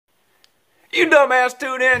You dumbass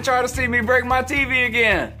tune in and try to see me break my TV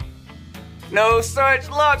again. No such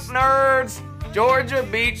luck, nerds. Georgia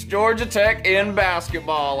beats Georgia Tech in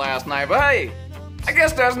basketball last night, but hey, I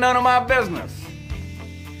guess that's none of my business.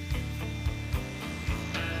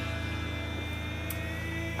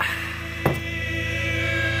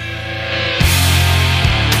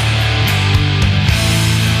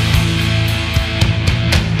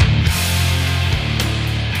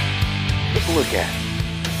 Look at it.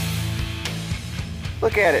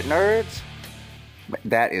 Look at it, nerds.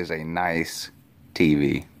 That is a nice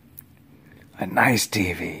TV. A nice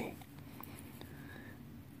TV.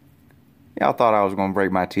 Y'all thought I was gonna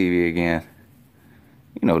break my TV again.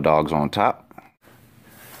 You know, dogs on top.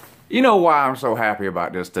 You know why I'm so happy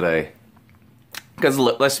about this today? Because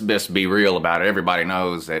let's just be real about it. Everybody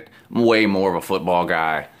knows that I'm way more of a football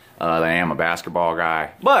guy than I am a basketball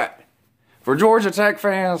guy. But for Georgia Tech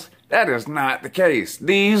fans, that is not the case.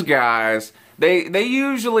 These guys, they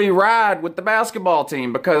usually ride with the basketball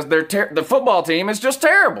team because the football team is just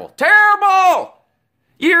terrible. Terrible!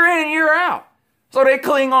 Year in and year out. So they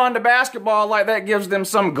cling on to basketball like that gives them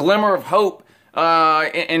some glimmer of hope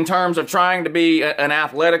in terms of trying to be an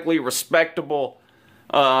athletically respectable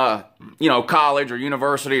college or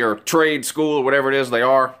university or trade school or whatever it is they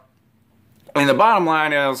are. I mean, the bottom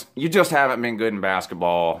line is you just haven't been good in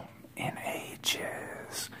basketball in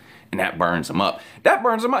ages. And that burns them up. That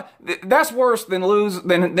burns them up. That's worse than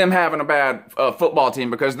them having a bad football team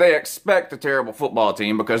because they expect a terrible football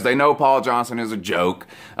team because they know Paul Johnson is a joke.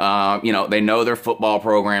 They know their football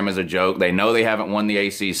program is a joke. They know they haven't won the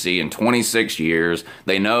ACC in 26 years.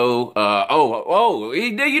 They know,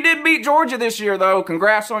 you did beat Georgia this year, though.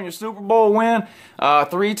 Congrats on your Super Bowl win.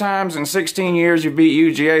 3 times in 16 years you beat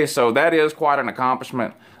UGA, so that is quite an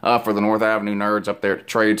accomplishment. For the North Avenue nerds up there at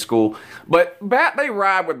trade school. But they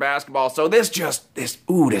ride with basketball, so this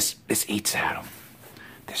eats at them.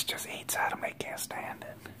 This just eats at them. They can't stand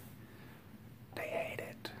it. They hate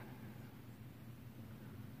it.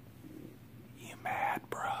 You mad,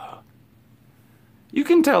 bro? You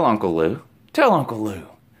can tell Uncle Lou. Tell Uncle Lou.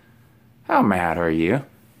 How mad are you?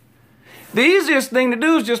 The easiest thing to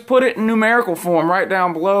do is just put it in numerical form right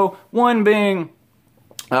down below. 1 being,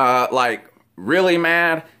 really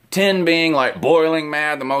mad, 10 being like boiling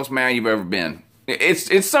mad, the most mad you've ever been.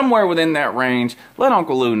 It's somewhere within that range. Let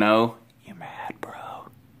Uncle Lou know. You mad, bro?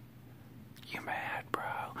 You mad, bro?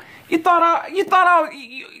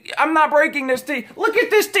 I'm not breaking this TV. Look at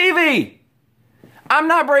this TV. I'm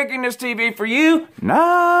not breaking this TV for you.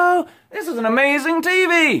 No, this is an amazing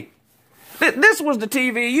TV. This was the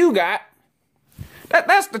TV you got.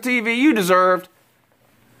 That's the TV you deserved.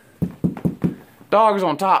 Dogs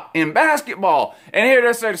on top in basketball. And here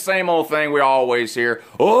they say the same old thing we always hear.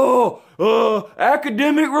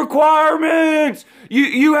 Academic requirements.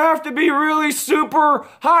 You have to be really super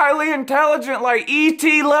highly intelligent, like ET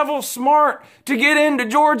level smart to get into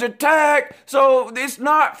Georgia Tech. So it's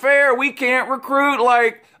not fair. We can't recruit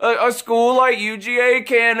like a school like UGA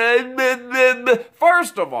can.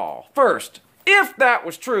 First, if that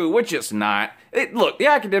was true, which it's not, look, the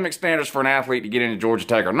academic standards for an athlete to get into Georgia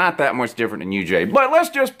Tech are not that much different than UJ. But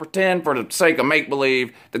let's just pretend for the sake of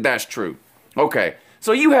make-believe that that's true. Okay,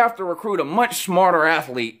 so you have to recruit a much smarter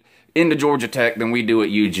athlete into Georgia Tech than we do at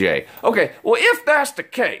UJ. Okay, well, if that's the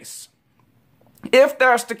case,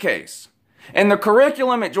 and the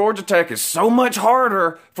curriculum at Georgia Tech is so much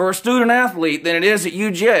harder for a student athlete than it is at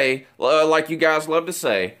UJ, like you guys love to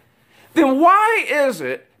say, then why is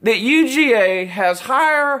it that UGA has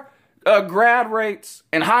higher grad rates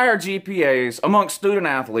and higher GPAs amongst student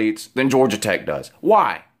athletes than Georgia Tech does?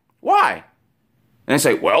 Why? Why? And they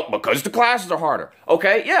say, well, because the classes are harder.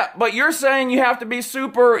 Okay, yeah, but you're saying you have to be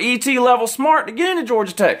super ET level smart to get into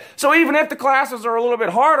Georgia Tech. So even if the classes are a little bit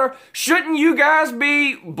harder, shouldn't you guys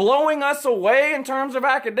be blowing us away in terms of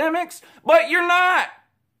academics? But you're not.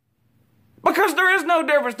 Because there is no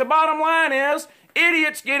difference. The bottom line is,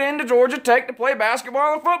 idiots get into Georgia Tech to play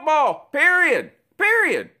basketball and football. Period.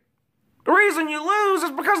 Period. The reason you lose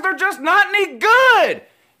is because they're just not any good.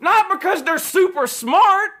 Not because they're super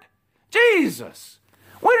smart. Jesus.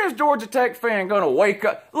 When is Georgia Tech fan going to wake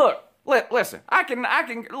up? Look, listen, I can,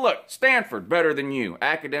 look, Stanford better than you,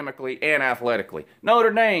 academically and athletically.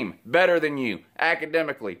 Notre Dame better than you,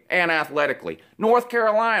 academically and athletically. North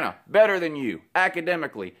Carolina better than you,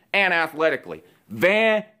 academically and athletically.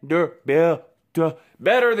 Vanderbilt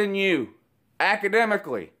better than you,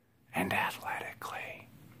 academically and athletically.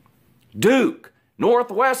 Duke,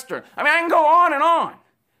 Northwestern. I mean, I can go on and on.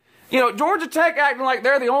 You know, Georgia Tech acting like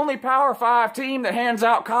they're the only Power 5 team that hands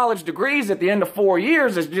out college degrees at the end of 4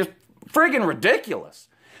 years is just friggin' ridiculous.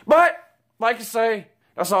 But, like you say,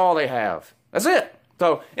 that's all they have. That's it.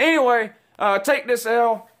 So anyway, take this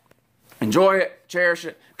L, enjoy it, cherish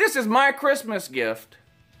it. This is my Christmas gift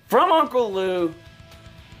from Uncle Lou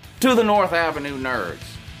to the North Avenue nerds.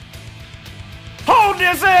 Hold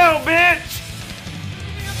this L, bitch!